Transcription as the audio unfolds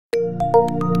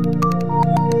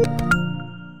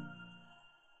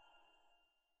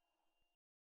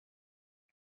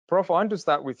Prof, I want to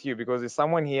start with you because there's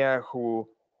someone here who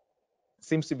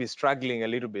seems to be struggling a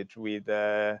little bit with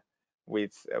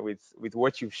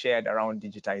what you've shared around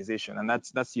digitization, and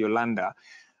that's Yolanda.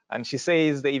 And she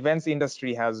says the events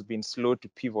industry has been slow to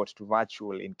pivot to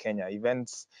virtual in Kenya.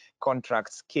 Events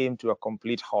contracts came to a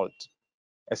complete halt,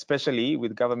 especially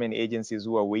with government agencies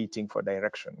who are waiting for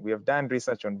direction. We have done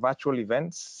research on virtual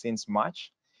events since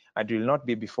March, and it will not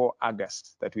be before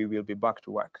August that we will be back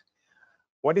to work.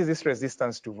 What is this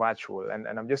resistance to virtual? And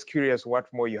I'm just curious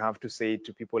what more you have to say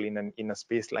to people in a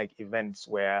space like events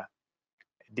where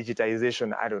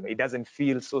digitization, I don't know, it doesn't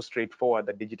feel so straightforward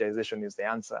that digitization is the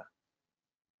answer.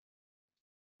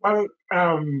 Well,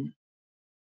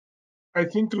 I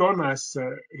think Lorna has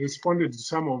responded to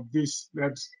some of this,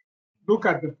 that look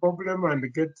at the problem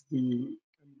and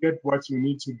get what you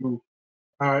need to do.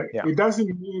 It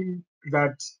doesn't mean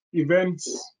that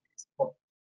events,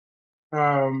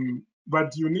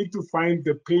 but you need to find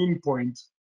the pain point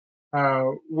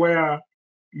where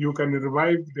you can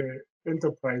revive the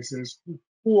enterprises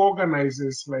who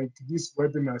organizes like these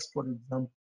webinars, for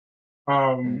example,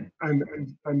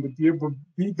 and be able to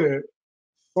be the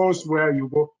source where you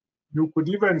go. You could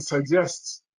even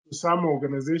suggest to some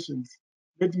organizations,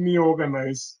 let me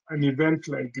organize an event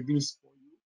like this for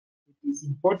you. It is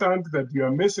important that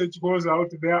your message goes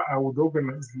out there. I would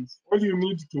organize this. All you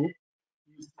need to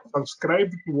is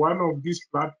subscribe to one of these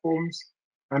platforms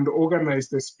and organize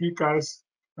the speakers.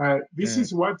 This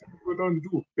is what people don't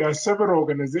do. There are several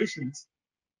organizations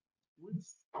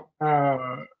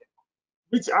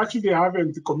which actually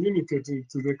haven't communicated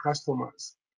to the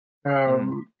customers.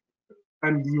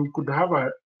 And you could have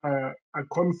a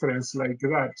conference like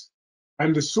that.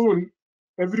 And soon,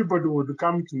 everybody would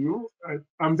come to you.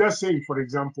 I'm just saying, for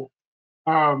example,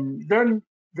 then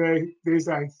there's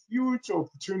a huge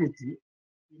opportunity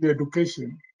in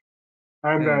education.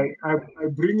 And I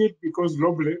bring it because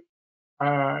Roble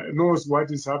knows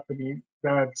what is happening,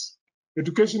 that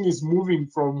education is moving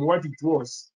from what it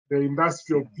was, the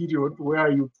industrial period where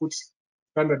you put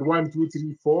standard 1, 2,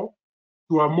 3, 4,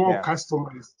 to a more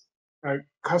customized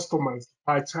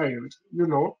per child, you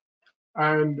know,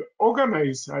 and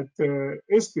organize at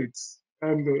estates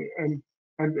and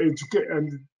educate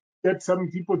and get some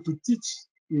people to teach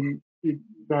in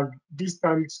the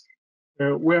distance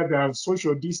where they are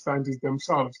social distances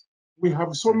themselves. We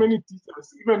have so many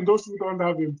teachers, even those who don't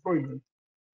have employment.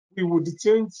 We would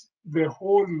change the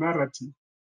whole narrative.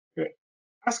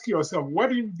 Ask yourself,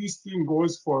 what if this thing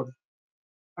goes for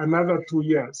another 2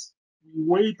 years? We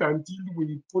wait until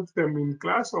we put them in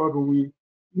class, or we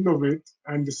innovate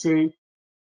and say,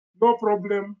 no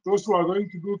problem, those who are going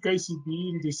to do KCPE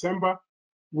in December,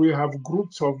 we have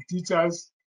groups of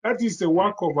teachers. That is the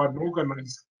work of an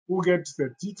organizer, who gets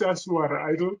the teachers who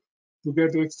are idle to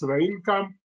get extra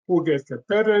income, who gets the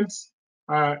parents,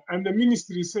 and the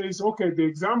ministry says, okay, the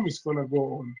exam is going to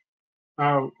go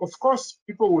on. Of course,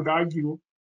 people would argue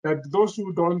that those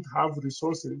who don't have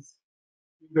resources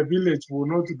in the village will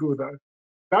not do that.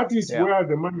 That is where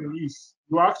the money is.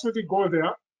 You actually go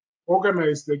there,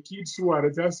 organize the kids who are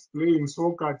just playing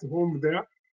soccer at home there,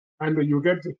 and you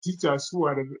get the teachers who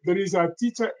are, there is a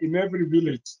teacher in every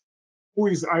village who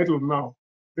is idle now.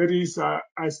 There is a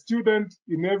student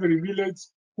in every village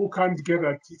who can't get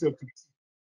a teacher to teach.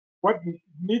 What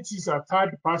needs is a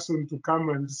third person to come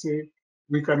and say,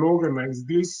 we can organize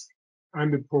this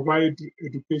and provide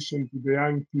education to the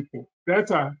young people.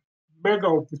 That's a mega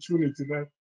opportunity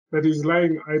that is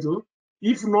lying idle.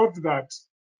 If not that,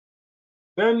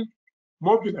 then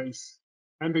mobilize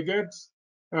and get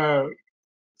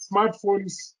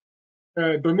smartphones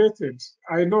donated.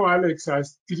 I know Alex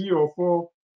has 3 or 4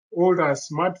 older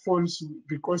smartphones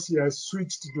because he has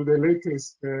switched to the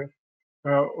latest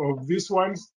of these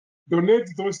ones. Donate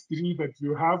those 3 that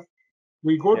you have.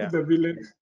 We go to the village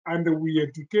and we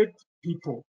educate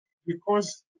people,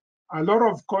 because a lot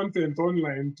of content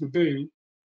online today,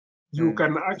 you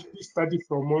can actually study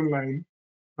from online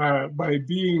by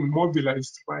being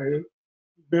mobilized by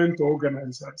event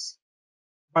organizers.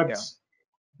 But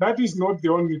that is not the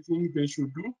only thing they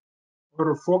should do,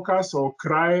 or focus or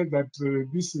cry that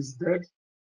this is dead.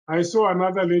 I saw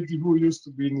another lady who used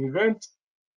to be in event.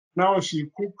 Now she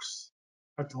cooks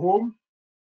at home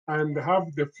and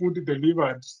have the food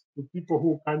delivered to people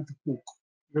who can't cook,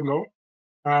 you know.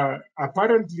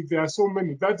 Apparently there are so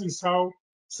many. That is how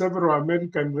several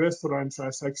American restaurants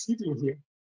are succeeding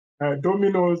here.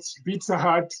 Domino's, Pizza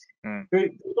Hut,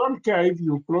 they don't care if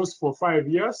you close for 5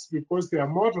 years, because their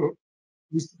model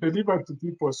is to deliver to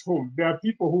people's home. There are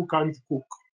people who can't cook.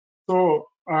 So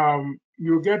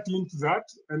you get into that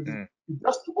and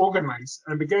just to organize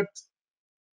and get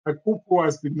a cook who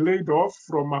has been laid off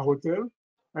from a hotel,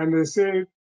 and they say,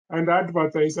 and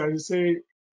advertise and say,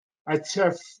 a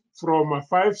chef from a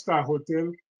five-star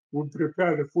hotel would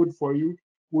prepare the food for you,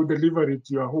 would deliver it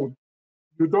to your home.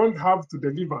 You don't have to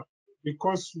deliver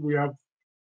because we have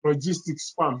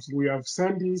logistics firms, we have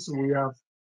Sandys, we have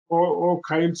all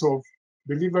kinds of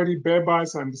delivery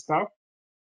bearers and stuff.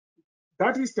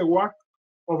 That is the work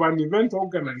of an event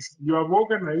organizer. You have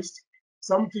organized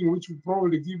something which will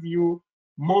probably give you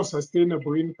more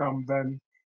sustainable income than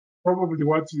probably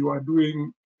what you are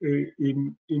doing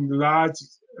in large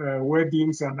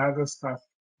weddings and other stuff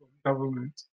from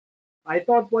government. I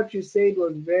thought what you said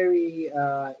was very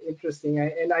interesting,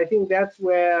 and I think that's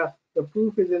where the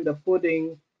proof is in the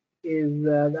pudding, is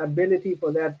the ability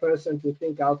for that person to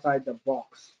think outside the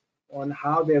box on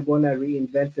how they're going to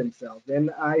reinvent themselves.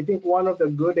 And I think one of the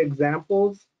good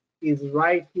examples is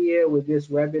right here with this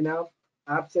webinar.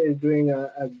 APSA is doing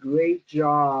a great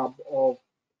job of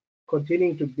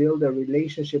continuing to build a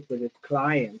relationship with its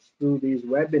clients through these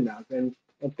webinars and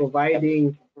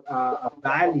providing a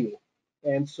value.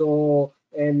 And so,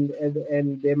 and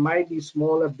there might be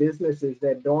smaller businesses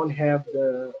that don't have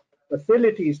the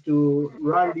facilities to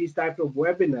run these types of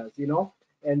webinars, you know,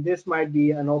 and this might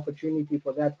be an opportunity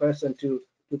for that person to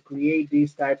create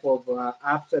these type of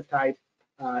APSA type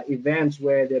events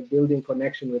where they're building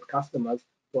connection with customers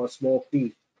for a small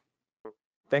fee.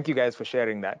 Thank you guys for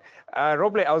sharing that.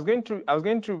 Roble, I was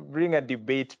going to bring a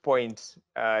debate point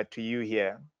to you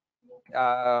here.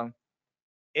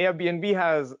 Airbnb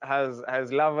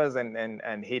has lovers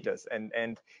and haters,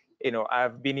 and you know,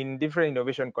 I've been in different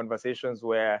innovation conversations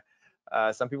where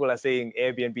some people are saying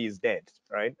Airbnb is dead,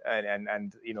 right?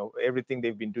 And you know, everything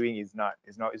they've been doing is not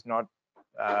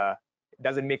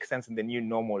doesn't make sense in the new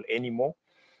normal anymore.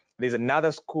 There's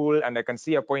another school, and I can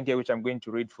see a point here which I'm going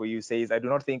to read for you, says, I do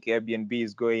not think Airbnb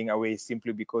is going away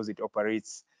simply because it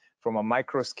operates from a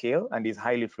micro scale and is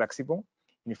highly flexible.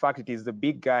 In fact, it is the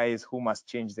big guys who must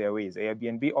change their ways.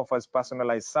 Airbnb offers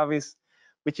personalized service,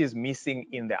 which is missing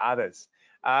in the others.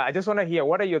 I just want to hear,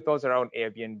 what are your thoughts around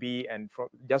Airbnb, and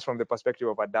just from the perspective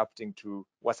of adapting to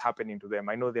what's happening to them?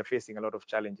 I know they're facing a lot of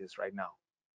challenges right now.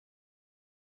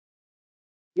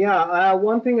 Yeah,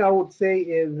 one thing I would say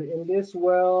is in this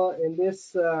world,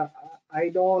 I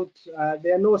don't.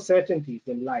 There are no certainties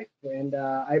in life, and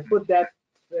I put that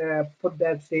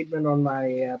statement on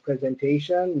my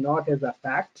presentation not as a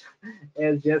fact,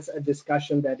 as just a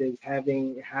discussion that is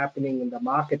happening in the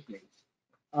marketplace.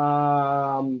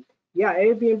 Yeah,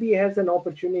 Airbnb has an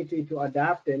opportunity to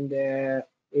adapt, and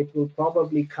it will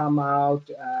probably come out,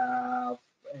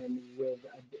 and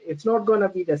it's not going to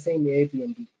be the same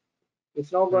Airbnb.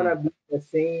 It's not going to be the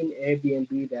same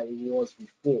Airbnb that it was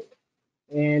before.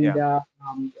 And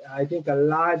I think a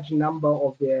large number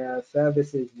of their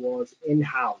services was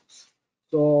in-house.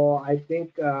 So I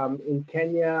think in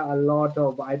Kenya, a lot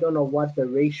of, I don't know what the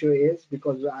ratio is,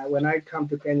 because when I come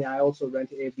to Kenya, I also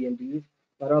rent Airbnb,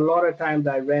 but a lot of times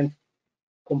I rent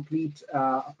complete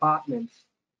apartments.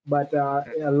 But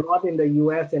a lot in the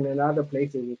US and in other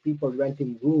places is people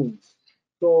renting rooms.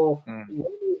 So when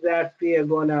is that fear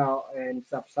gonna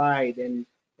subside? And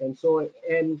so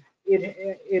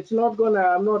it's not gonna.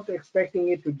 I'm not expecting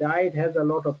it to die. It has a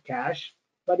lot of cash,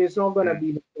 but it's not gonna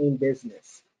be the same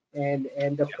business. And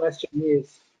the question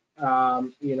is,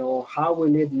 you know, how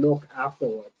will it look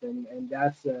afterwards? And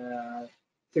that's a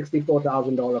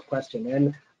 $64,000 question.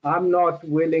 And I'm not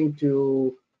willing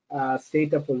to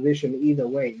state a position either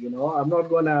way. You know, I'm not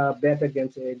gonna bet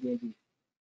against Airbnb.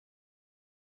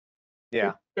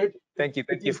 Yeah. Thank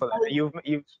you for that.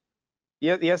 You've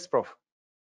yes, Prof.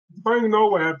 Going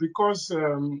nowhere because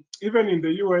even in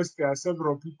the US, there are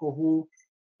several people who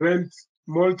rent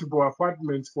multiple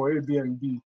apartments for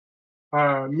Airbnb,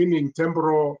 meaning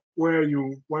temporal, where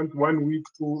you want 1 week,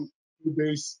 2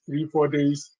 days, 3-4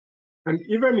 days. And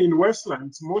even in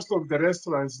Westlands, most of the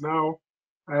restaurants now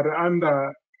are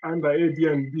under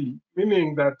Airbnb,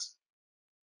 meaning that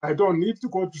I don't need to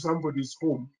go to somebody's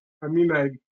home. I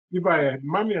mean, if I had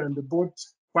money and bought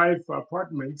 5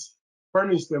 apartments,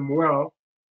 furnished them well,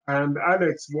 and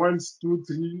Alex wants 2,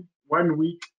 3, 1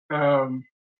 week,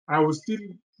 I will still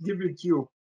give it to you.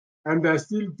 And there are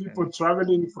still people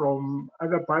traveling from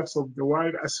other parts of the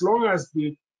world. As long as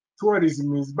the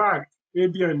tourism is back,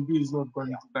 Airbnb is not going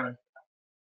to die.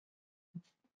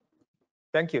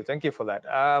 Thank you for that.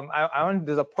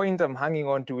 There's a point I'm hanging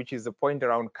on to, which is the point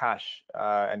around cash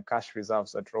and cash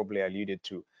reserves that Roble alluded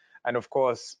to. And of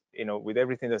course, you know, with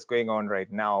everything that's going on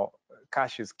right now,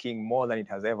 cash is king more than it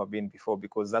has ever been before,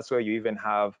 because that's where you even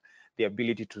have the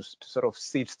ability to sort of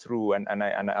sift through. And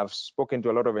I've spoken to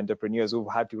a lot of entrepreneurs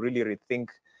who've had to really rethink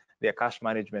their cash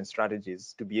management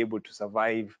strategies to be able to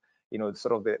survive,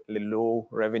 sort of the low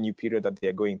revenue period that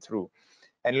they're going through.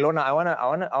 And Lorna, I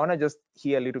wanna just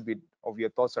hear a little bit of your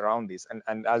thoughts around this.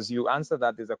 And as you answer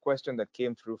that, there's a question that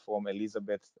came through from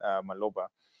Elizabeth Maloba.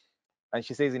 And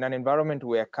she says, in an environment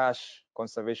where cash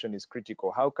conservation is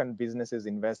critical, how can businesses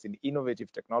invest in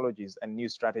innovative technologies and new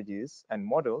strategies and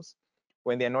models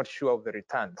when they're not sure of the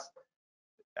returns?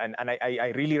 And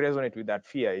I really resonate with that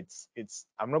fear. It's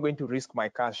I'm not going to risk my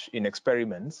cash in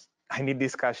experiments. I need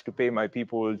this cash to pay my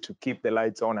people, to keep the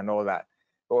lights on and all that.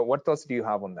 What thoughts do you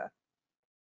have on that?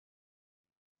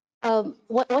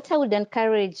 What I would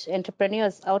encourage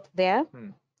entrepreneurs out there,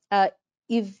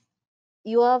 if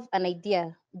you have an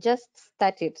idea, just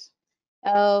start it.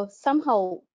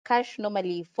 Somehow cash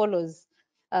normally follows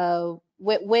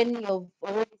when you've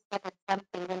already started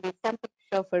something, when there's something to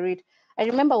show for it. I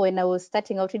remember when I was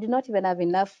starting out, we did not even have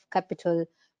enough capital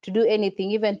to do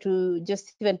anything, even to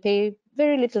just even pay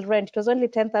very little rent. It was only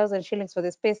 10,000 shillings for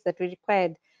the space that we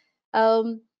required.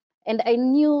 And I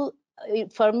knew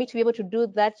for me to be able to do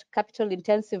that capital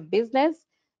intensive business,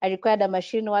 I required a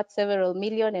machine worth several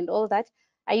million and all that.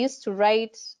 I used to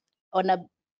write on a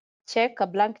check, a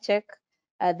blank check,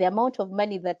 the amount of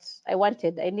money that I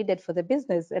needed for the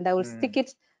business, and I would stick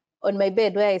it on my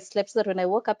bed where I slept, so that when I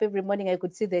woke up every morning, I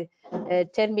could see the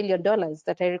 $10 million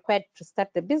that I required to start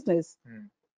the business.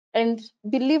 And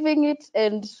believing it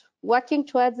and working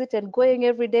towards it and going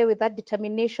every day with that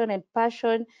determination and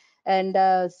passion, and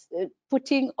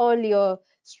putting all your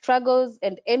struggles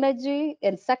and energy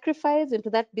and sacrifice into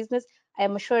that business, I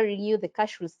am assuring you the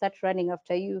cash will start running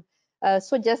after you.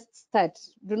 So just start.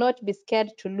 Do not be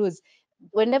scared to lose.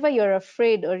 Whenever you're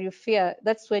afraid or you fear,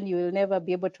 that's when you will never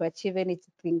be able to achieve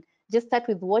anything. Just start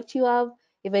with what you have,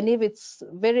 even if it's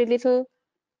very little,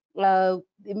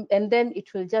 and then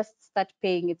it will just start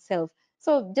paying itself.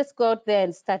 So just go out there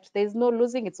and start. There's no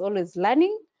losing, it's always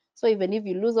learning. So even if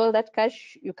you lose all that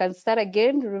cash, you can start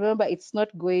again. Remember, it's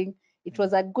not going. It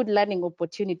was a good learning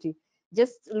opportunity.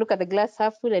 Just look at the glass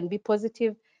half full and be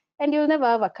positive, and you'll never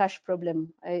have a cash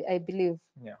problem, I believe.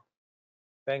 Yeah.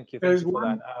 Thank you There's for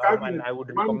that. And I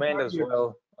would recommend as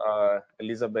well,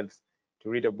 Elizabeth, to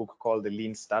read a book called The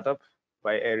Lean Startup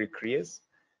by Eric Ries.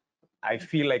 I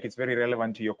feel like it's very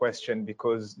relevant to your question,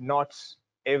 because not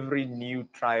every new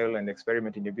trial and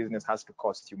experiment in your business has to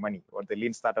cost you money. What the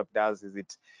Lean Startup does is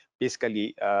it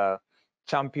basically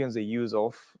champions the use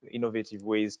of innovative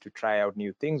ways to try out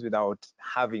new things without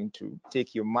having to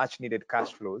take your much needed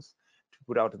cash flows to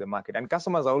put out to the market. And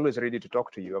customers are always ready to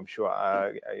talk to you, I'm sure.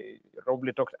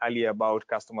 Roble talked earlier about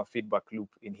customer feedback loop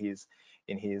in his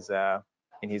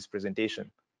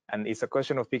presentation. And it's a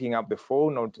question of picking up the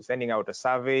phone or sending out a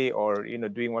survey, or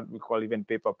doing what we call even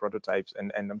paper prototypes.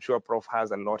 And I'm sure Prof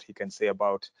has a lot he can say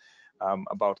about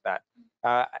that.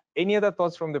 Any other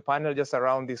thoughts from the panel just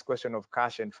around this question of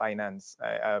cash and finance?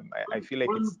 I feel like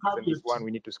it's one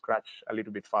we need to scratch a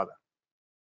little bit further.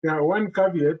 Yeah, one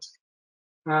caveat.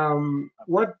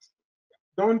 What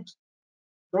don't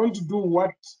do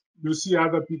what you see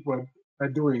other people are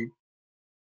doing.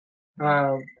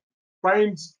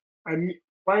 Find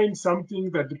something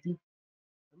that the people.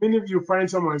 I mean, if you find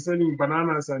someone selling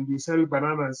bananas and you sell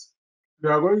bananas, you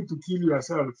are going to kill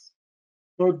yourself.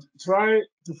 So try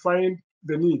to find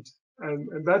the need,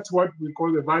 and that's what we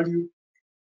call the value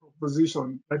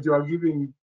proposition that you are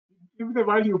giving. If the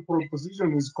value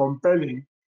proposition is compelling,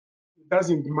 it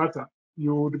doesn't matter.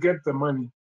 You would get the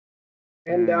money.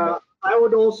 And I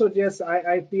would also just,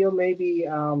 I feel maybe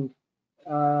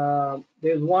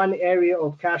there's one area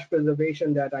of cash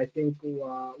preservation that I think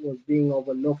was being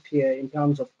overlooked here in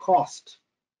terms of cost.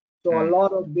 So a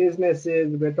lot of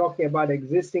businesses, we're talking about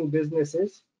existing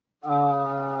businesses,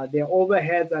 their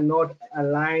overheads are not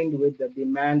aligned with the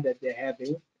demand that they're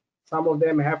having. Some of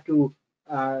them have to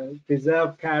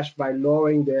preserve cash by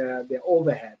lowering their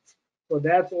overheads. So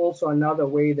that's also another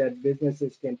way that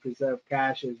businesses can preserve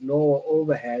cash, is lower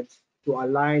overheads to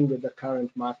align with the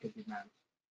current market demand.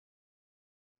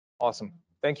 Awesome.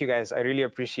 Thank you, guys. I really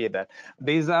appreciate that.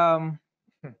 There's I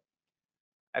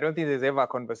don't think there's ever a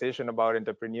conversation about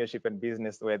entrepreneurship and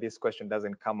business where this question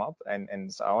doesn't come up,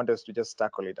 and so I want us to just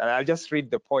tackle it. And I'll just read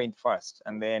the point first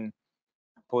and then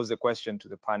pose the question to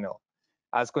the panel.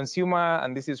 As consumer,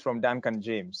 and this is from Duncan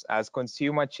James, as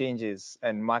consumer changes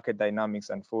and market dynamics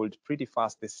unfold pretty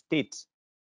fast, the state,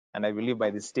 and I believe by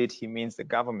the state he means the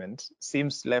government,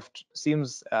 seems left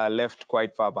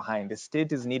quite far behind. The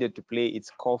state is needed to play its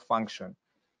core function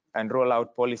and roll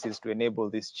out policies to enable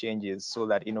these changes so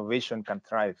that innovation can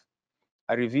thrive.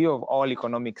 A review of all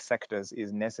economic sectors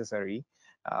is necessary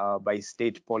by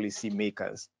state policy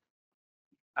makers.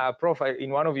 Prof,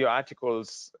 in one of your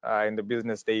articles in the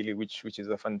Business Daily, which is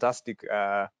a fantastic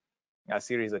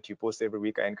series that you post every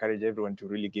week, I encourage everyone to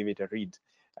really give it a read.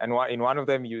 And in one of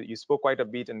them, you spoke quite a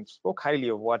bit and spoke highly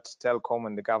of what Telkom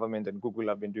and the government and Google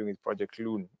have been doing with Project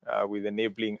Loon, with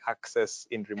enabling access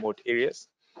in remote areas.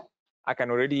 I can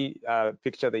already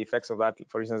picture the effects of that,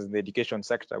 for instance, in the education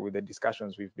sector with the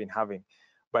discussions we've been having.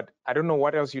 But I don't know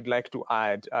what else you'd like to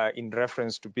add in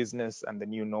reference to business and the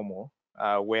new normal,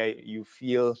 where you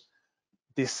feel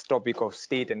this topic of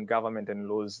state and government and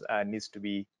laws needs to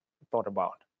be thought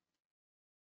about.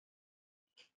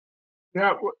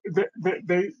 Yeah,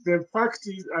 the fact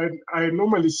is, I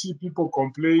normally see people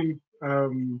complain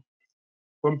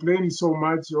so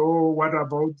much. Oh, what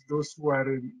about those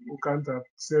who can't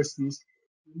access this?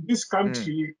 In this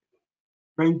country,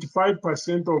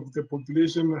 95% of the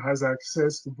population has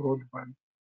access to broadband.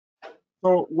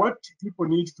 So what people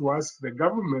need to ask the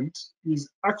government is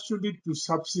actually to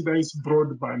subsidize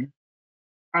broadband,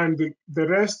 and the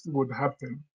rest would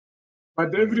happen.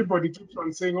 But everybody keeps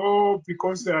on saying, oh,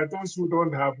 because there are those who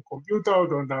don't have a computer or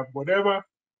don't have whatever.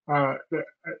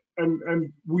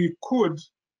 And we could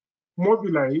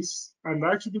mobilize and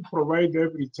actually provide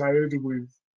every child with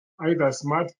either a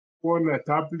smartphone, a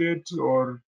tablet,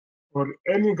 or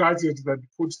any gadget that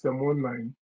puts them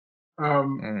online.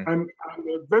 And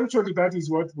eventually that is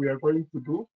what we are going to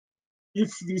do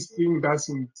if this thing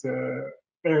doesn't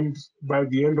end by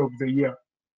the end of the year.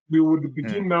 We would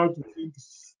begin now to think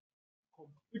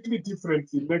completely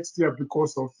differently next year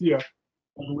because of fear,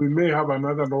 and we may have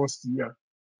another lost year.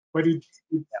 But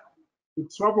the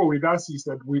trouble with us is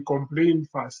that we complain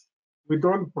fast. We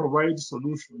don't provide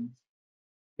solutions.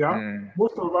 Yeah,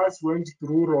 most of us went to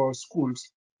rural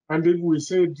schools, and if we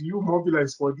said you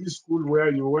mobilize for this school where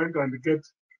you went and get,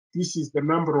 this is the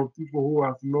number of people who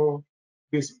have no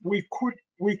this. We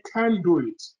can do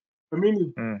it. I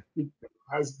mean, it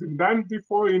has been done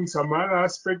before in some other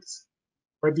aspects,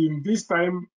 but in this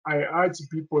time, I urge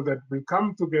people that we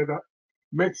come together,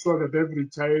 make sure that every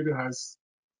child has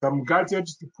some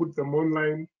gadgets to put them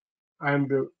online,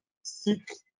 and seek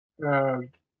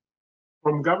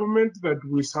from government that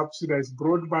we subsidize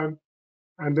broadband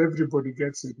and everybody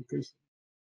gets education.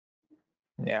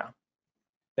 Yeah,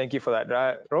 thank you for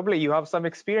that. Roble, you have some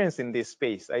experience in this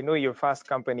space. I know your first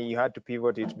company, you had to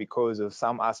pivot it because of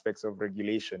some aspects of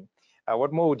regulation.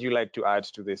 What more would you like to add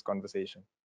to this conversation?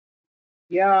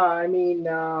 Yeah, I mean,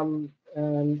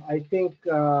 I think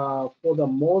for the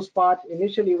most part,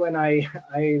 initially when I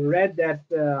read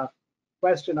that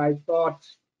question, I thought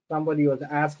somebody was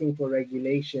asking for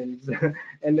regulations.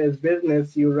 And as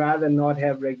business, you rather not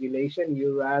have regulation.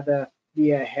 You rather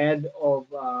be ahead of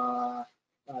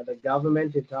the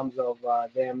government in terms of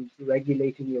them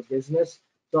regulating your business.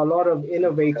 So a lot of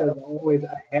innovators are always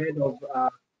ahead of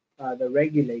the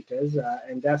regulators,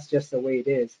 and that's just the way it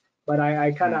is. But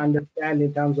I kind of understand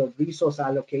in terms of resource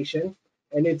allocation,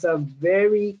 and it's a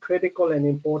very critical and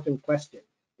important question,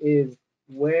 is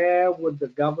where would the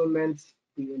government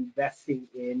be investing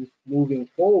in moving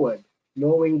forward,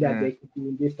 knowing that they could be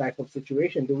in this type of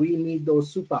situation? Do we need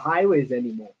those super highways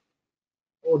anymore?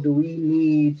 Or do we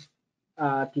need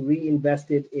to reinvest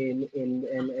it in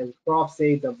as Prof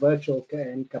said, the virtual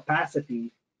and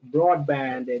capacity,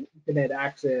 broadband and internet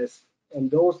access,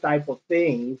 and those type of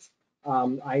things?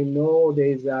 I know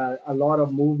there's a lot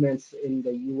of movements in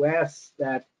the US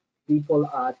that people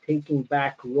are taking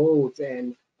back roads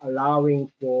and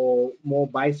allowing for more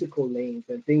bicycle lanes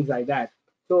and things like that.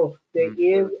 So there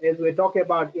is, as we're talking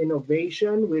about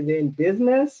innovation within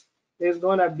business, there's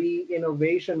going to be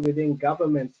innovation within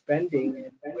government spending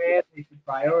and where they should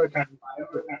prioritize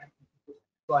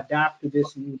to adapt to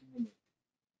this new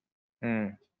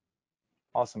normal.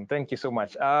 Awesome, thank you so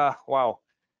much. Wow,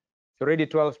 it's already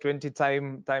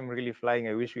 12:20, time really flying.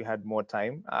 I wish we had more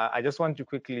time. I just want to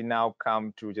quickly now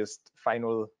come to just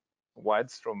final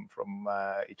words from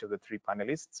each of the three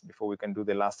panelists before we can do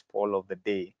the last poll of the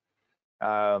day.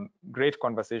 Great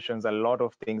conversations, a lot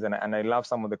of things, and I love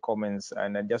some of the comments,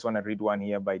 and I just want to read one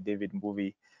here by David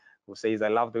Mbuvi, who says, I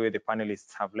love the way the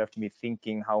panelists have left me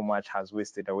thinking how much has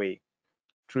wasted away.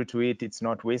 True to it, it's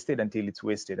not wasted until it's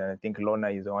wasted, and I think Lorna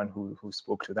is the one who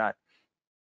spoke to that.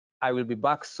 I will be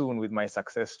back soon with my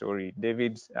success story.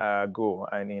 David, go.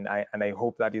 I mean, I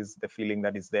hope that is the feeling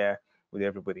that is there with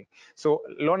everybody. So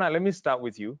Lorna, let me start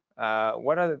with you.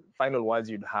 What are the final words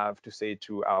you'd have to say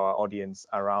to our audience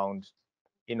around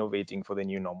innovating for the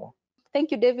new normal?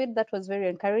 Thank you, David. That was very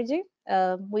encouraging.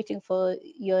 Waiting for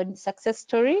your success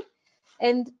story.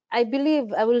 And I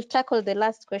believe I will tackle the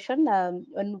last question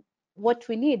on what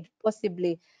we need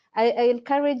possibly. I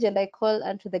encourage and I call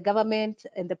onto the government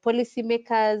and the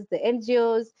policymakers, the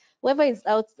NGOs, whoever is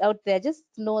out there, just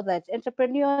know that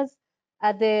entrepreneurs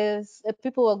are the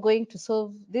people who are going to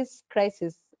solve this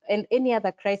crisis and any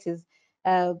other crisis.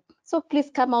 So please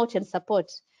come out and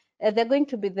support. They're going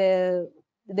to be the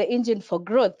engine for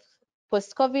growth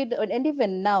post-COVID and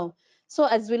even now. So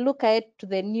as we look ahead to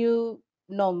the new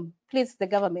norm, please, the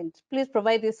government, please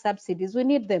provide these subsidies. We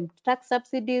need them, tax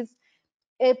subsidies,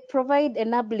 provide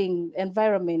enabling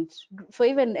environment for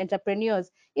even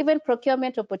entrepreneurs, even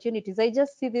procurement opportunities. I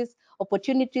just see these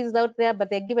opportunities out there, but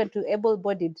they're given to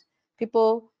able-bodied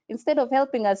people. Instead of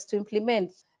helping us to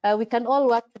implement, we can all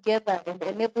work together and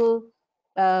enable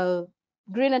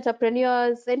green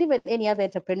entrepreneurs and even any other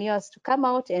entrepreneurs to come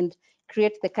out and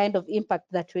create the kind of impact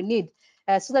that we need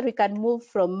so that we can move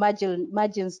from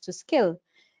margins to scale.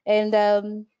 And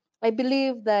I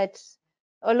believe that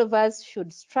all of us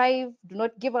should strive, do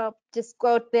not give up, just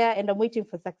go out there. And I'm waiting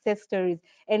for success stories.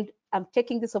 And I'm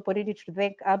taking this opportunity to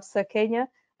thank ABSA Kenya.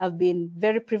 I've been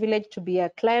very privileged to be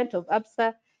a client of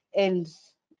ABSA, and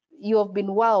you have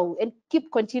been wow, and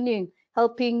keep continuing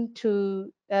helping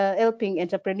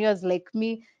entrepreneurs like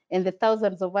me and the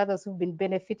thousands of others who've been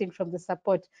benefiting from the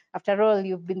support. After all,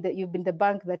 you've been the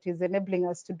bank that is enabling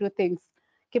us to do things.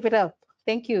 Keep it up.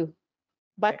 Thank you.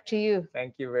 Back to you.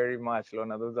 Thank you very much,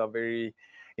 Lorna. Those are very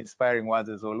inspiring words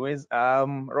as always.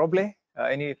 Roble,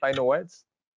 any final words?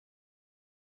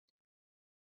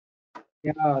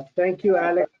 Yeah, thank you,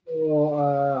 Alex,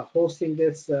 for hosting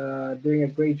this, doing a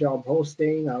great job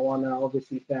hosting. I want to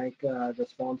obviously thank the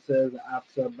sponsors,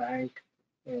 ABSA Bank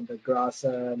and the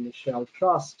Grasa Michelle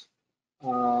Trust.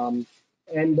 And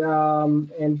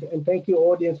thank you,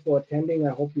 audience, for attending.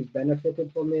 I hope you've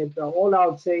benefited from it. All I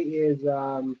would say is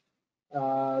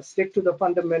stick to the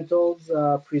fundamentals,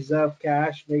 preserve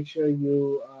cash, make sure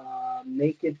you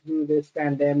make it through this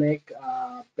pandemic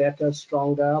better,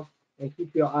 stronger, and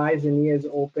keep your eyes and ears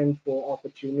open for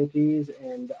opportunities.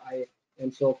 And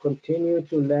so continue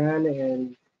to learn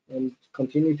and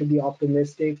continue to be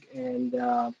optimistic, and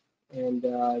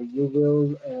you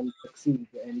will succeed,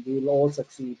 and we'll all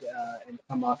succeed and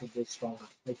come out of this stronger.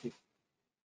 Thank you.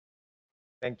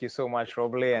 Thank you so much,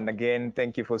 Roble. And again,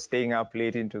 thank you for staying up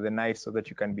late into the night so that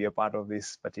you can be a part of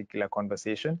this particular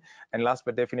conversation. And last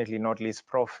but definitely not least,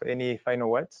 Prof, any final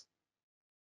words?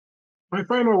 My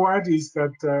final word is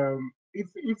that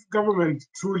if government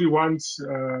truly wants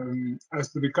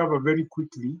us to recover very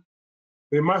quickly,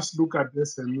 they must look at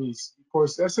SMEs,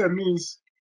 because SMEs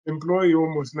employ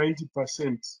almost 90%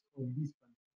 of this.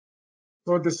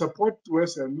 So the support to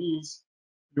SMEs,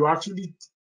 you actually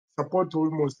support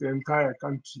almost the entire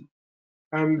country.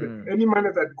 And any money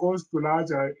that goes to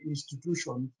larger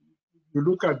institutions, you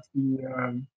look at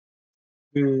the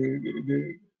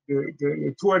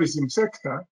tourism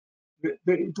sector,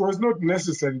 it was not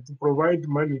necessary to provide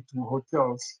money to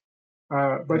hotels,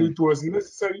 but it was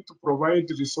necessary to provide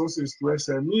resources to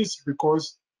SMEs,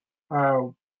 because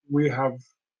we have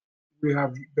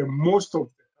the most of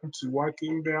the country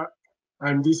working there,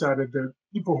 and these are the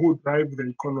people who drive the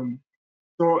economy.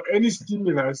 So any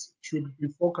stimulus should be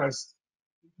focused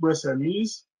to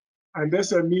SMEs, and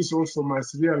SMEs also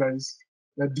must realize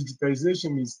that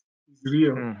digitization is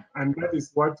real, and that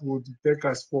is what would take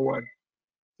us forward.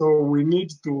 So we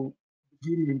need to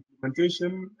begin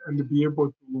implementation and be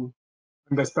able to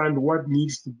understand what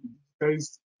needs to be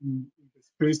digitized in the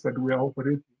space that we are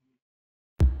operating.